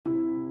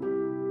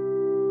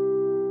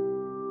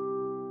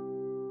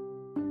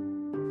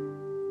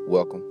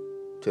Welcome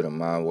to the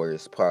Mind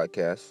Warriors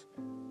podcast.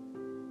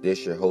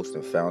 This your host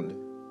and founder,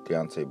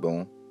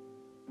 Deaunte'Boone,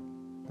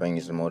 bringing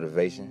you some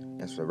motivation,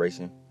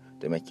 inspiration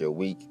to make your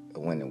week a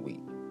winning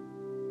week.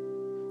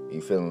 If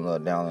you feeling a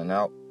little down and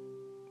out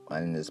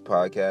in this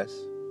podcast,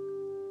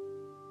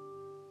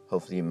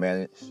 hopefully you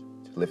manage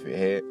to lift your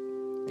head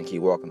and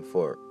keep walking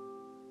forward.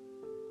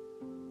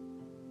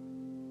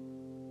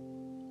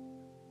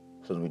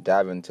 So as we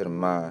dive into the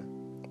mind,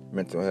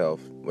 mental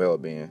health,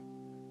 well-being,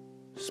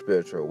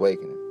 spiritual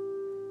awakening,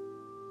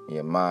 and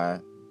your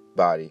mind,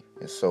 body,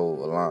 and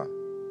soul align.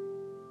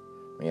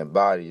 When your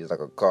body is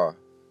like a car,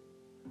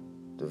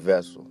 the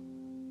vessel,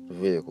 the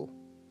vehicle,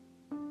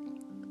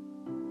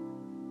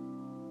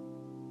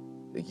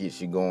 that keeps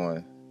you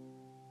going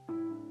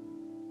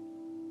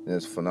in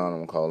this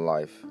phenomenon called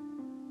life.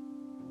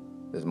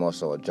 It's more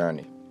so a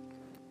journey,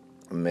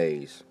 a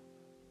maze.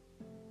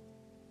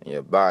 And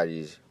your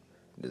body's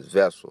this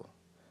vessel,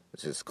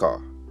 it's this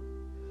car.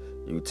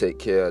 You take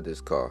care of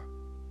this car.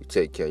 You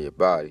take care of your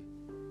body.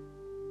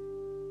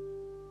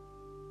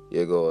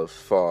 You'll go as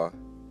far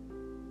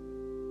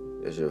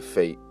as your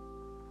fate,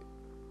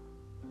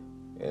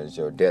 as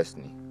your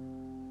destiny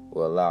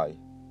will allow you.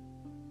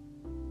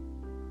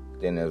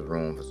 Then there's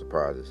room for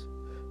surprises.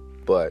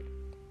 But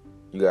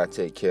you gotta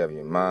take care of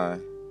your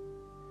mind,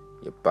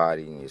 your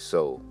body, and your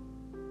soul.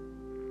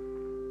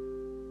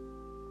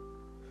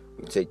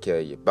 You take care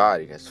of your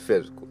body, that's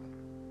physical.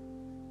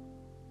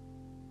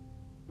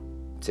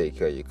 Take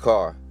care of your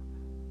car,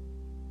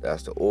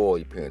 that's the oil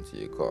you put into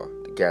your car,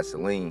 the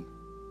gasoline.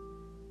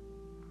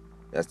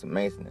 That's the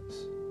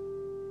maintenance.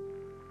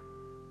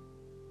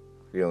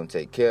 If you don't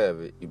take care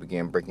of it, you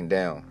begin breaking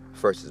down.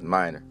 First is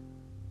minor.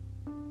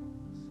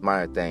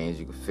 Minor things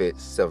you can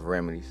fix,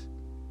 self-remedies.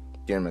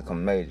 Then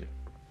become major.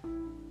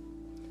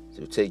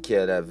 So you take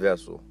care of that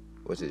vessel,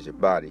 which is your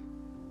body.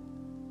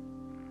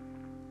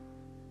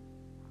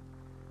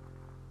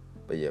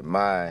 But your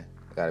mind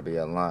gotta be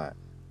aligned.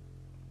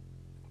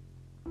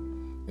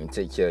 You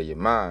take care of your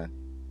mind,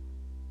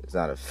 it's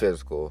not a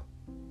physical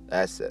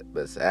asset,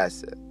 but it's an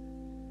asset.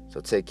 So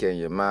take care of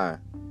your mind.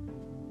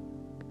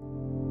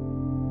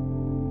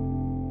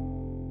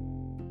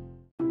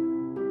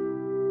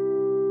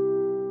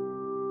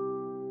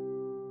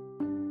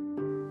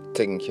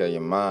 Taking care of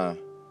your mind,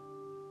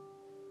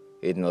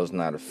 even though it's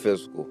not a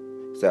physical,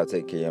 you still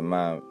take care of your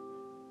mind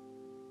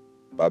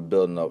by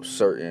building up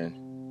certain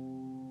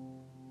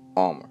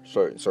armor,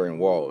 certain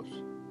walls,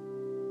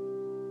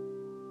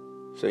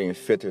 certain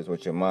filters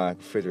with your mind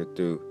can filter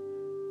through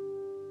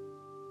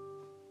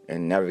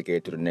and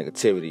navigate through the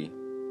negativity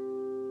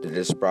that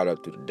just brought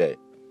up through the day.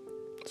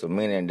 So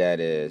meaning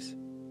that is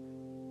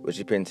what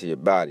you put into your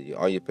body.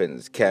 All you put in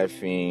is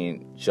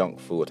caffeine, junk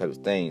food, types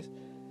of things.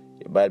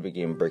 Your body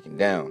began breaking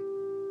down.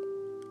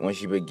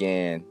 Once you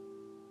began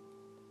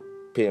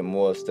putting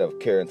more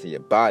self-care into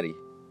your body,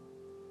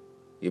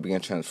 you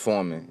began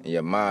transforming, and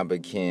your mind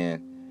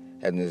began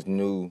having this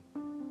new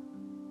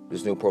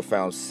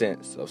profound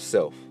sense of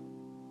self.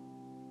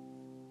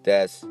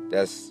 That's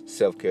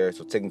self-care.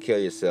 So taking care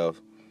of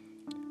yourself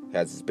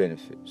has its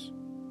benefits.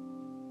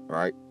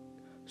 Right?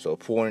 So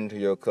pouring into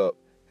your cup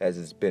has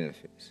its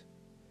benefits.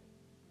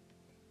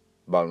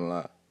 Bottom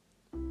line.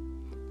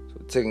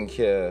 So taking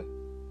care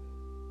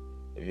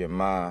of your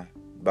mind,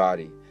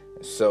 body,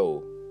 and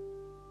soul.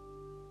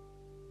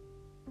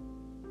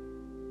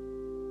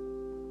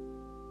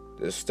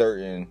 There's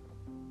certain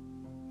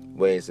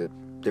ways that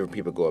different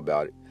people go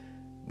about it.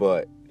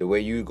 But the way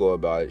you go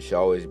about it should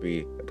always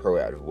be a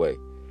proactive way.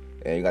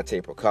 And you gotta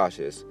take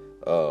precautions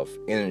of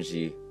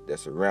energy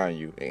that's around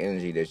you, and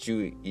energy that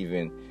you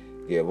even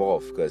give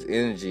off, because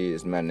energy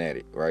is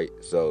magnetic, right?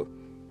 So,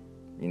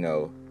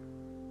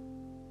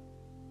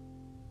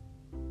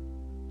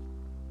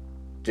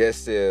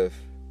 just if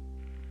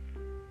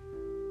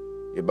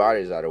your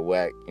body's out of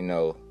whack,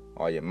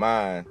 or your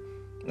mind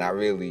not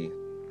really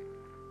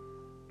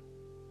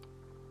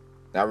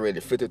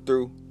filtered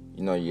through,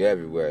 you're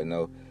everywhere,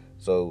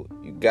 So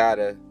you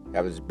gotta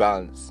have this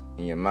balance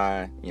in your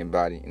mind, in your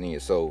body, and in your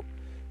soul.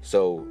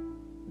 So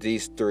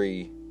these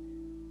three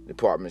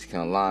departments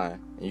can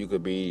align, and you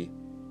could be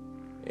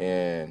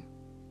in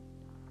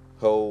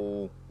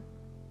wholeness.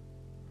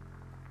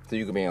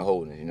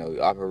 You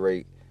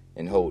operate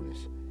in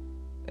wholeness.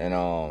 And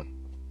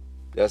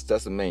that's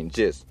the main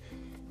gist.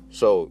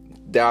 So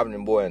diving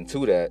more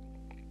into that,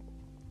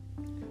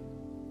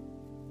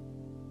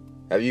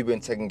 have you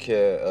been taking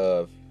care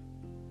of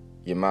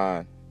your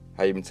mind?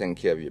 Have you been taking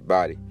care of your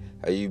body?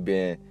 Have you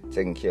been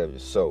taking care of your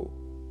soul?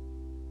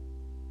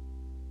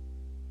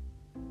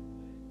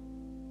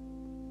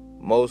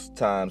 Most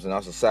times in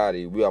our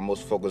society, we are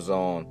most focused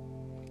on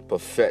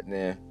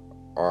perfecting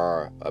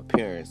our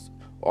appearance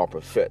or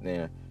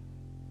perfecting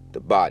the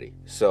body.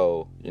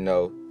 So,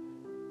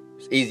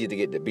 it's easy to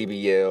get the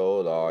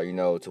BBL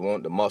or, to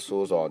want the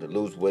muscles or to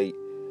lose weight.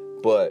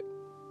 But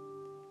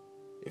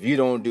if you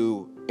don't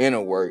do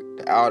inner work,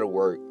 the outer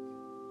work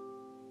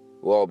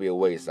will all be a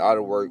waste. The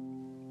outer work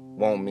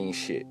won't mean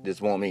shit.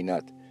 This won't mean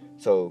nothing.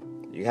 So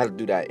you have to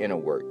do that inner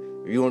work.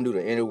 If you don't do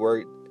the inner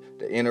work,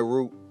 the inner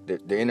root,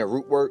 the inner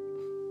root work,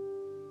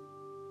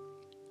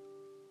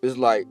 it's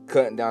like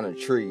cutting down a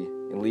tree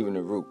and leaving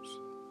the roots.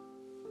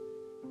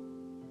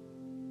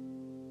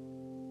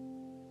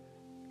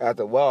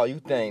 After a while, you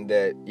think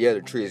that, yeah,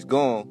 the tree is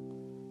gone.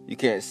 You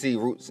can't see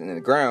roots in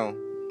the ground.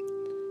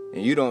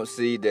 And you don't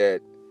see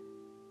that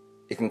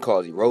it can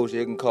cause erosion.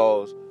 It can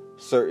cause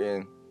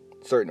certain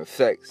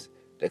effects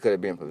that could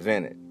have been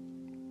prevented.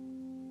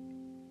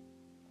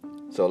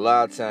 So a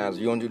lot of times,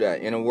 you don't do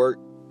that inner work.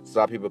 A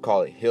lot of people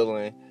call it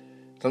healing.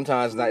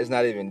 Sometimes it's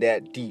not even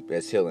that deep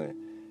as healing.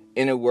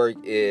 Inner work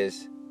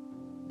is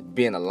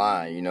being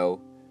aligned,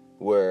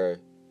 where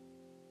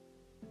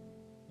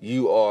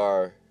you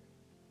are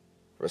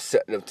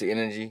receptive to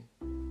energy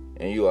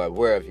and you are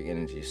aware of your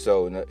energy.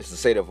 So it's a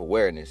state of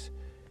awareness,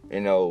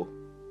 not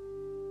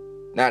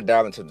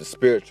diving into the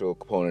spiritual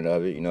component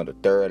of it, the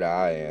third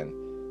eye and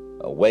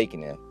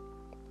awakening.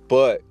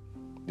 But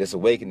this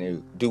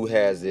awakening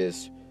has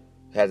its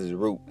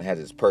root and has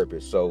its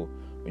purpose. So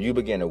when you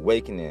begin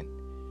awakening,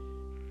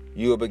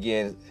 you will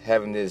begin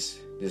having this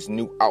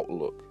new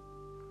outlook.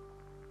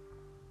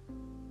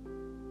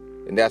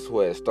 And that's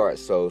where it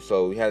starts. So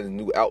you have a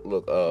new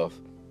outlook of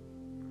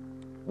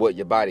what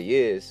your body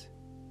is.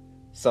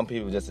 Some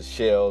people just a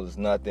shell, is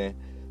nothing,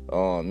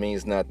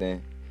 means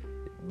nothing.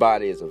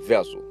 Body is a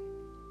vessel.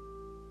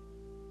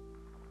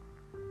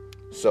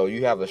 So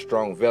you have a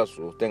strong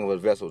vessel. Think of a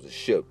vessel as a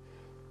ship.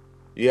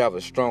 You have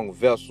a strong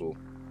vessel.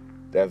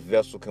 That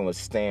vessel can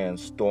withstand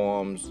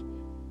storms,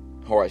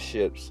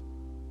 hardships,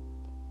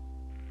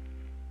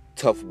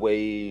 tough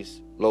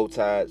waves, low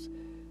tides.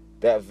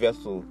 That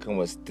vessel can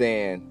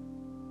withstand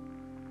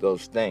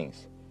those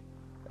things.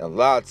 And a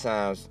lot of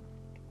times,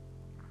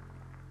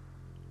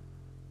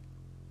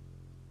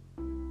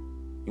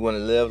 you want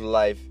to live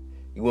life,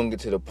 you want to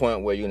get to the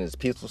point where you're in this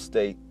peaceful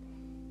state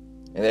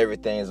and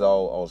everything's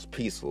all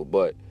peaceful.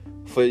 But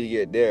before you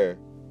get there,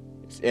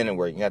 it's inner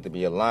work. You have to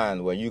be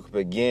aligned where you can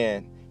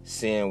begin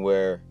seeing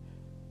where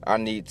I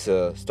need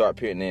to start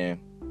putting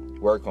in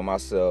work on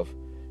myself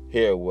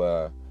here,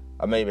 where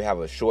I maybe have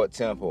a short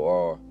temper,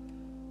 or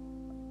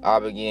I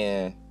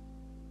begin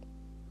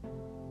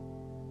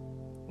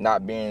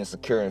not being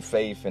secure in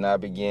faith, and I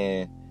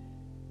begin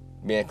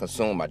being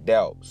consumed by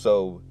doubt.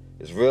 So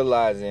it's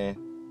realizing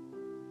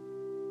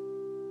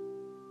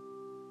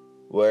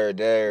where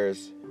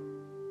there's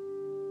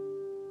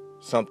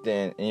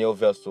something in your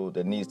vessel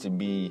that needs to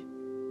be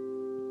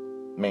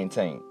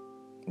maintained.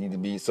 Need to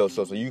be so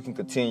you can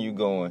continue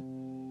going.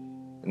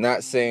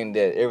 Not saying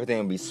that everything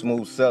will be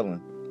smooth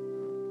sailing.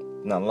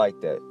 Not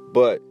like that.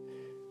 But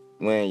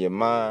when your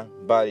mind,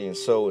 body, and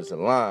soul is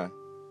aligned,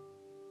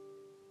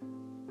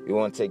 you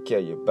want to take care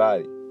of your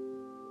body.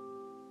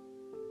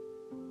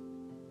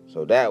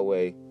 So that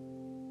way,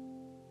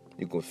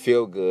 you can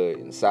feel good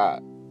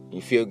inside.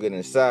 You feel good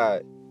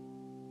inside.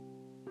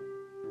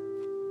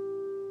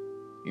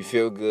 You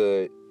feel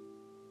good.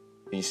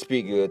 You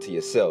speak good to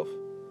yourself.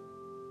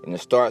 And it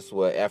starts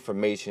with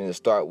affirmation. It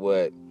starts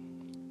with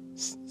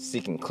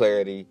seeking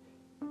clarity.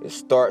 It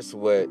starts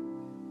with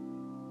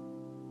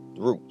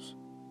roots.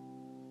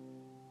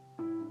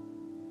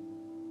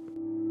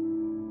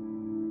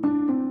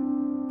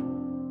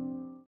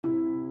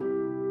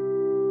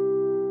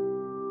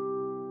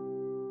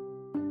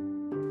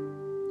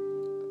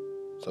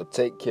 So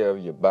take care of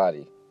your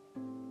body,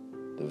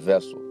 the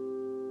vessel,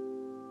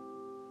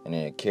 and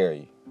then carry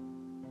you.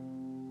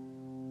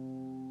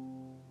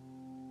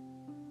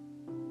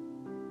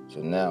 So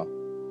now,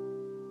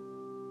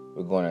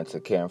 we're going into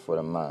caring for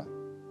the mind.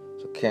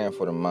 So caring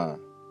for the mind,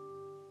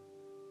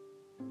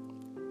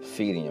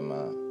 feeding your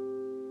mind.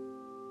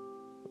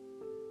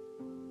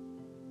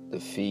 The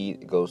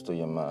feed goes through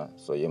your mind.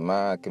 So your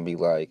mind can be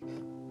like,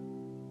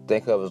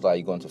 think of it as like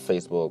you're going to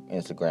Facebook,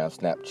 Instagram,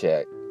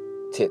 Snapchat,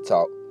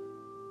 TikTok,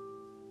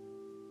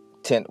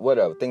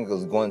 whatever. Think of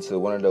it as going to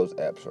one of those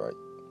apps, right?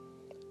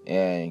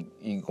 And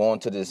you go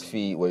into this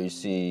feed where you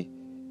see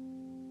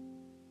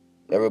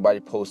everybody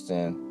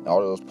posting, all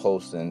those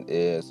posting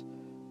is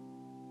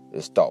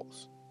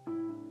thoughts.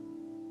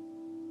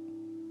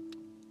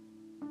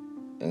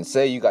 And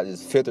say you got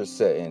this filter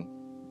setting,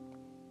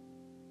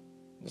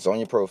 it's on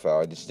your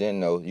profile, that you didn't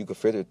know, you can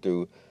filter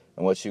through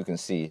and what you can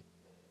see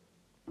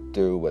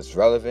through what's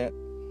relevant,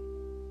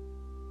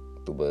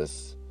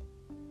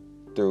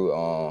 through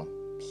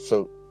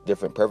so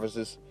different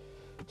purposes.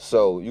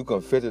 So you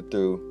can filter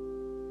through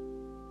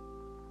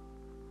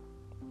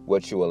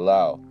what you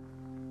allow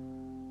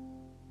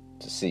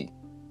to see.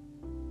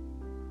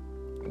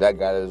 That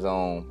got its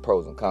own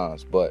pros and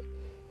cons, but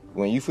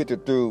when you filter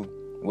through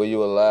what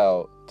you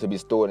allow to be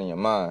stored in your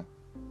mind,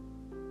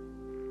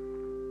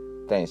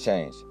 things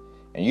change.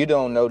 And you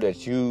don't know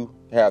that you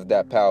have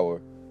that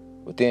power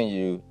within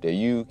you, that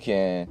you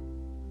can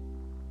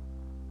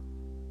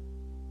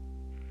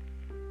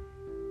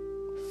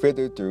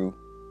filter through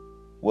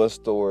what's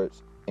stored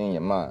in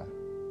your mind.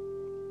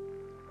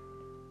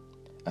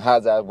 And how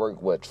does that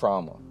work with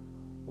trauma?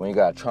 When you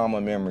got a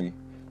trauma memory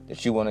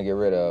that you want to get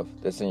rid of,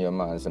 that's in your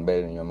mind, it's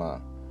embedded in your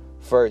mind.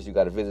 First, you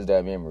got to visit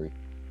that memory.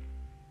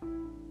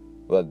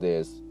 whether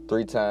it's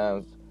 3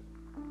 times,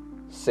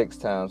 6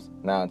 times,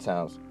 9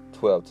 times,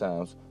 12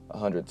 times,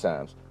 100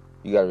 times.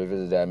 You got to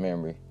revisit that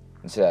memory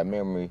until that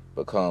memory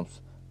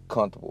becomes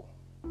comfortable.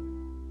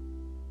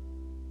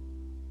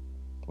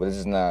 But this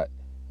is not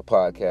a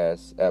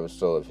podcast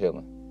episode of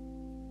healing.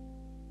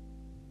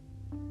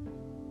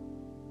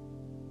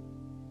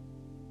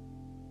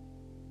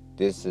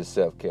 This is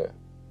self-care.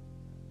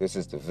 This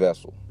is the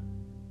vessel.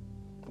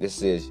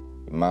 This is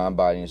your mind,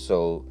 body, and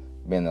soul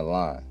being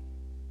aligned.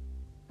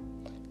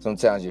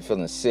 Sometimes you're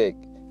feeling sick.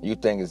 You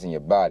think it's in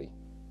your body.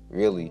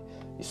 Really,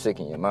 you're sick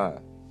in your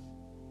mind.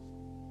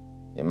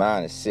 Your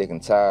mind is sick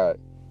and tired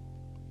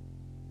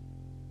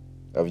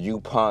of you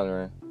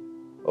pondering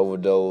over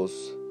those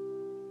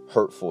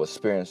hurtful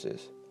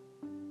experiences.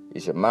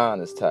 It's your mind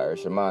that's tired.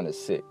 It's your mind that's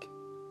sick.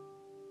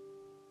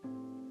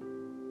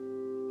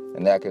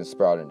 And that can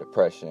sprout in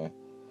depression,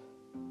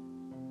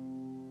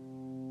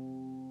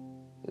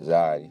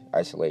 anxiety,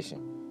 isolation,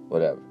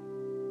 whatever.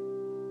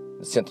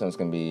 The symptoms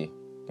can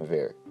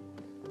vary.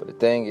 But the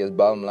thing is,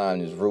 bottom line,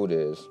 this root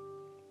is,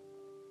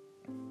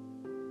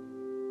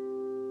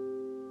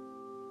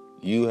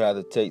 you have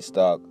to take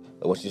stock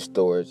of what's your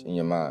storage in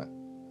your mind.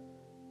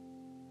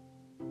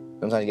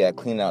 Sometimes you gotta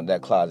clean out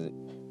that closet,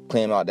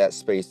 clean out that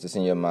space that's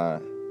in your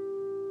mind.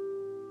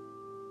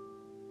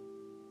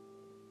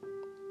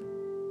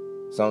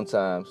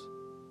 Sometimes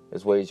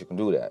there's ways you can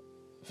do that.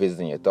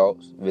 Visiting your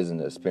thoughts, visiting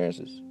the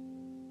experiences.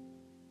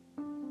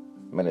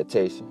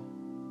 Meditation.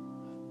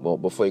 Well,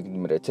 before you can do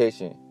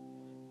meditation,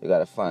 you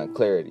gotta find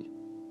clarity.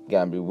 You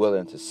gotta be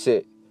willing to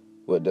sit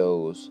with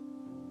those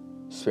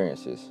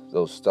experiences,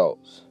 those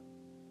thoughts,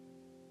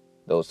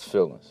 those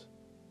feelings.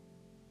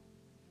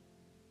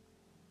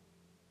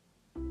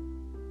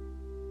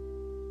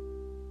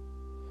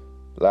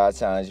 A lot of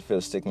times you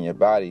feel sick in your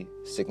body,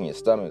 sick in your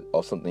stomach,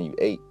 or something you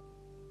ate.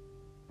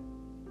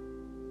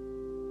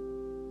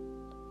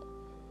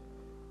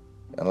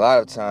 And a lot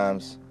of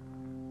times,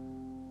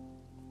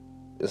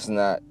 it's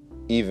not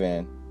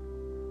even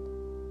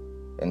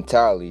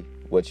entirely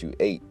what you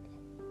ate.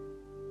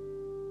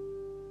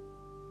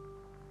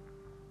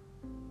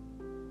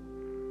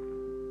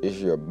 It's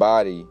your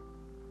body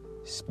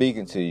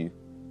speaking to you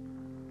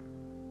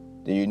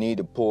that you need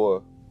to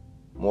pour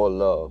more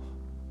love,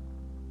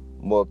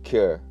 more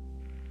care,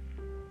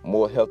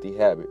 more healthy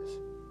habits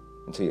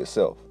into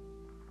yourself.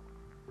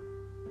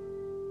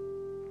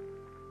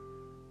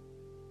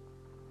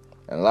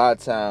 And a lot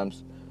of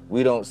times,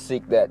 we don't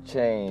seek that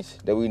change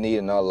that we need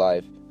in our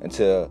life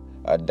until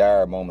a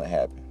dire moment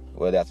happens.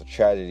 Whether that's a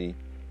tragedy,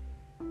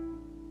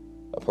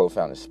 a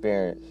profound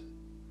experience,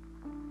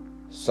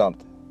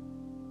 something.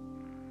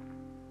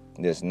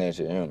 This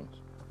nature of humans.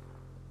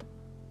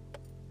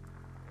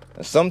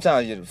 And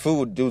sometimes your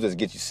food do just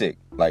get you sick.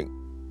 Like,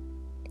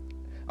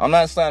 I'm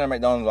not slandering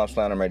McDonald's, I'm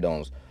slandering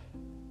McDonald's.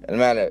 No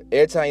matter,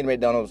 every time I eat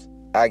McDonald's,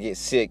 I get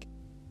sick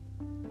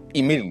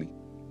immediately.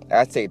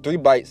 I take 3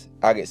 bites,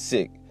 I get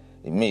sick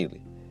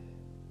immediately.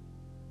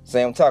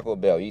 Same Taco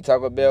Bell. You eat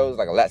Taco Bell, it's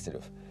like a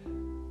laxative.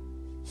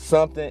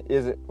 Something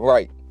isn't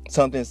right.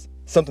 Something's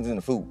in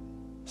the food.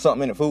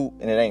 Something in the food,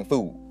 and it ain't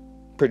food.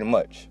 Pretty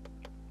much.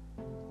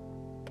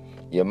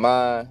 Your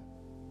mind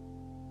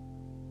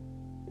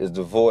is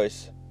the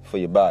voice for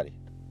your body.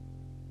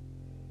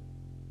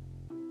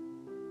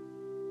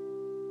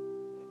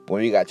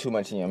 When you got too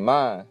much in your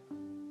mind,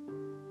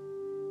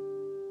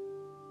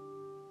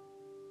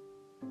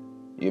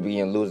 you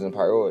begin losing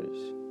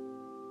priorities.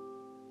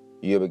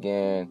 You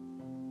begin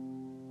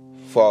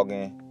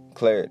fogging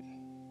clarity.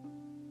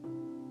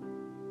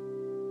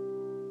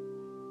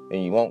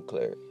 And you want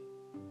clarity.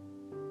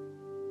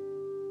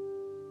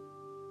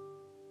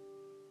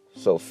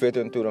 So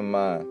filtering through the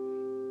mind.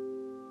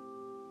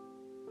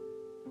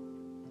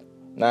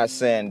 Not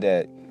saying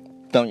that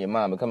dump your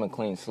mind, become a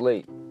clean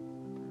slate.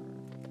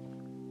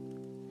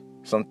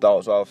 Some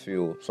thoughts are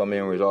fuel, some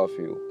memories are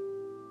fuel.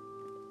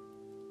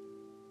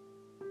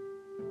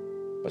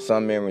 But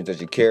some memories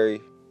that you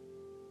carry,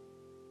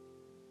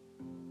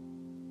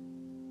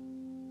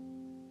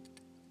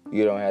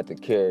 you don't have to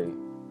carry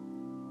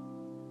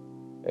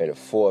at the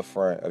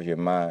forefront of your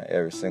mind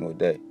every single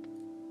day.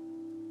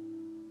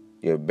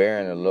 You're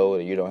bearing a load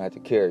that you don't have to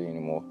carry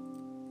anymore.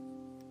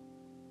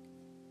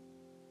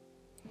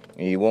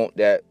 And you want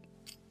that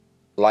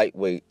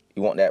lightweight,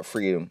 you want that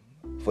freedom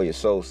for your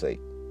soul's sake.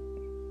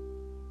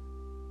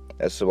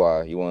 That's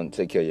why you want to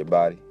take care of your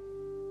body.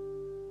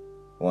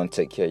 You want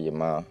to take care of your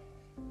mind.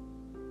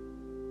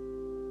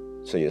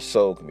 So your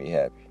soul can be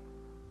happy.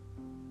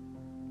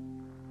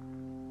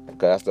 Because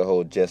that's the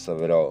whole gist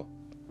of it all.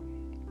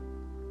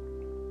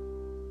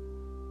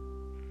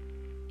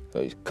 So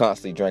you're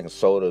constantly drinking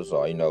sodas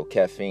or,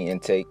 caffeine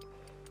intake.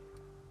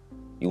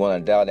 You want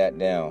to dial that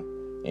down.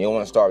 And you don't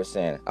want to start with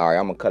saying, all right,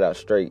 I'm going to cut out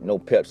straight. No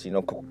Pepsi,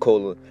 no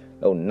Coca-Cola,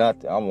 no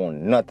nothing. I want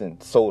nothing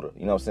soda.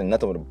 You know what I'm saying?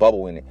 Nothing with a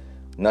bubble in it.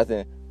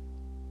 Nothing.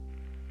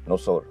 No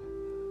soda.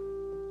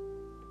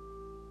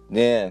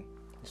 Then,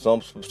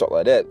 some start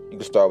like that. You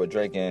can start with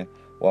drinking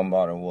 1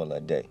 bottle of water a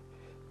day.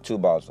 2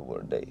 bottles of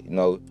water a day.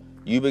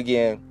 You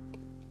begin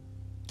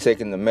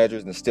taking the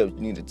measures and the steps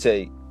you need to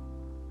take,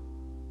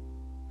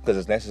 because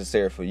it's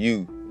necessary for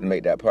you to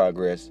make that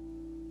progress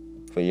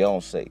for your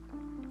own sake,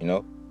 you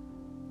know?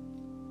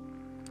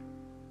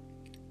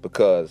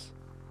 Because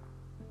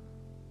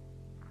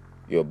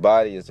your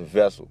body is a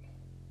vessel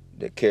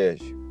that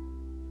carries you.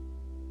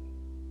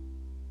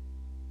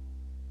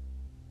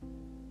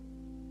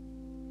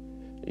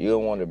 You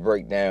don't want to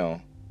break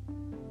down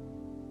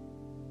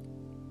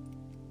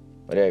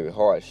with every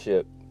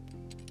hardship,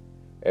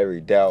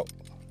 every doubt,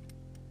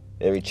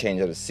 every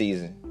change of the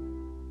season.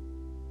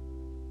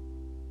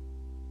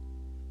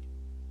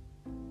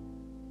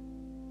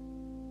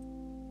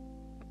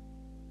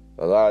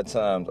 A lot of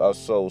times our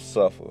souls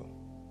suffer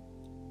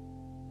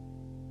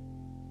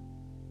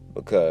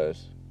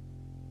because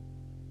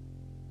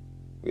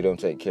we don't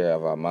take care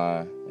of our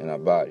mind and our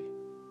body.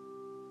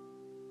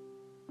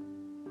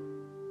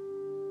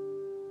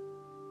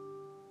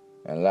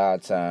 And a lot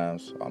of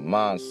times our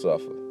minds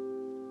suffer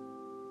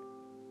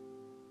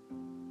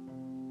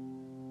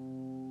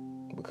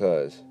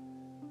because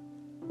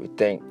we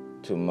think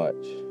too much.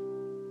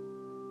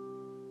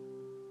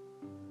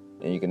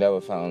 And you can never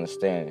find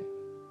understanding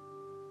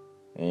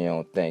in your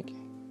own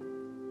thinking,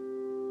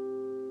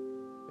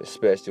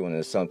 especially when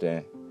it's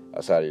something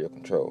outside of your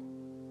control.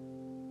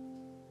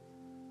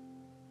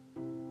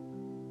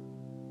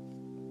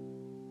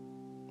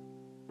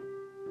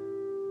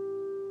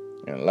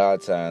 And a lot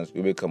of times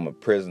we become a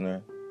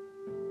prisoner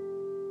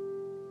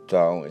to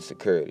our own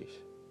insecurities.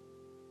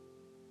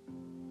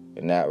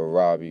 And that will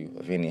rob you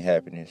of any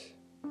happiness.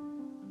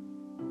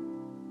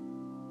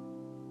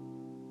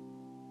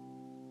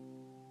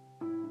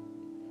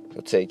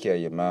 So take care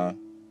of your mind.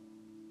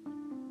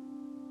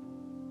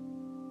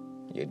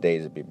 Your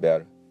days will be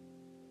better.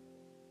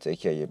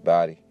 Take care of your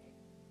body.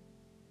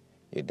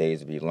 Your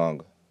days will be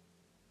longer.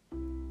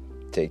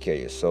 Take care of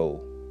your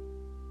soul.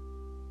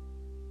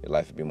 Your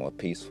life will be more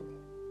peaceful.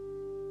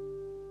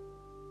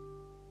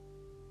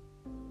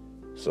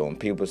 So when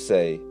people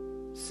say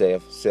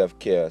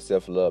self-care,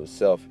 self-love is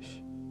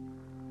selfish,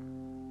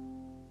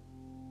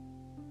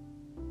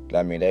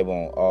 that means they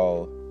want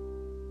all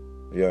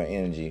your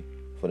energy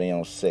for their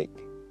own sake.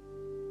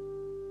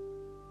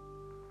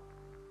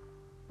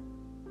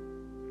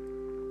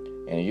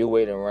 And you're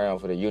waiting around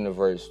for the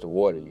universe to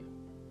water you.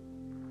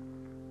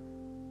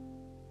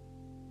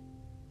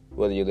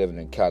 Whether you're living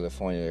in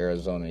California,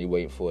 Arizona, you're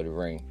waiting for it to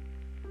rain.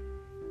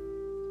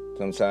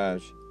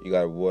 Sometimes you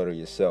gotta water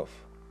yourself.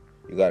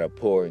 You gotta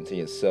pour into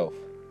yourself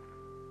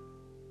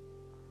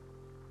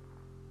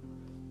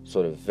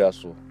so the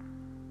vessel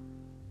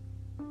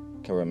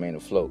can remain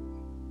afloat.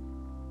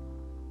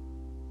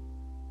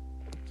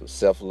 So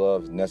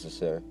self-love is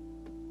necessary.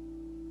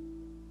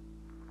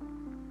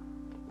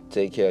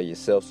 Take care of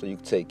yourself so you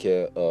can take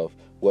care of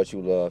what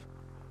you love,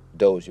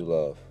 those you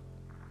love.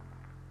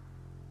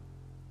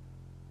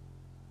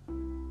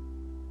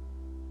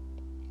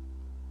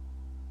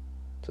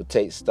 So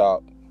take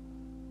stock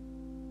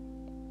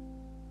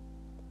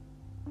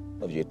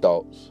of your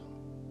thoughts.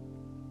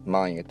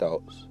 Mind your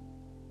thoughts.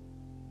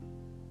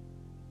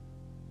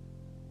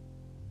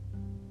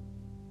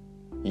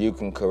 You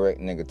can correct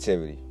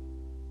negativity.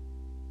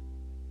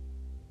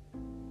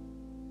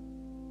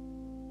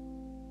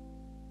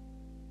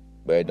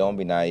 But don't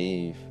be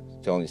naive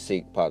to only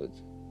seek positive.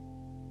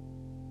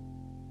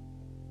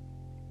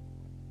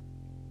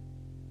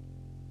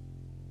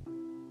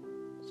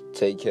 So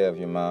take care of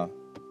your mind.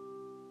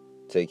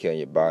 Take care of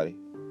your body.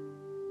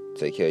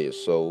 Take care of your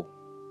soul.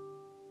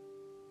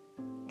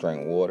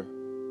 Drink water.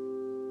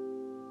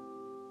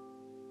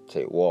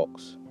 Take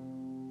walks.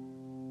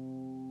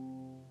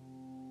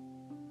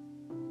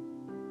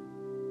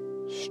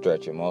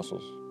 Stretch your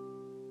muscles.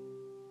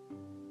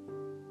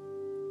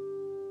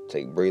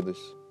 Take breathers.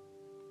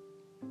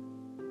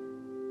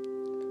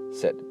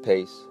 Set the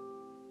pace.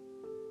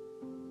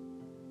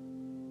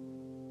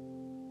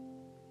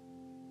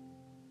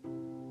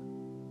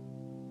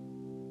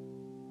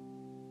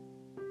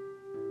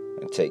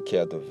 And take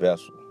care of the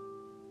vessel.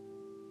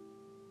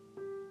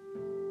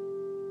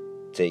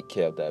 Take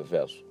care of that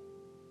vessel.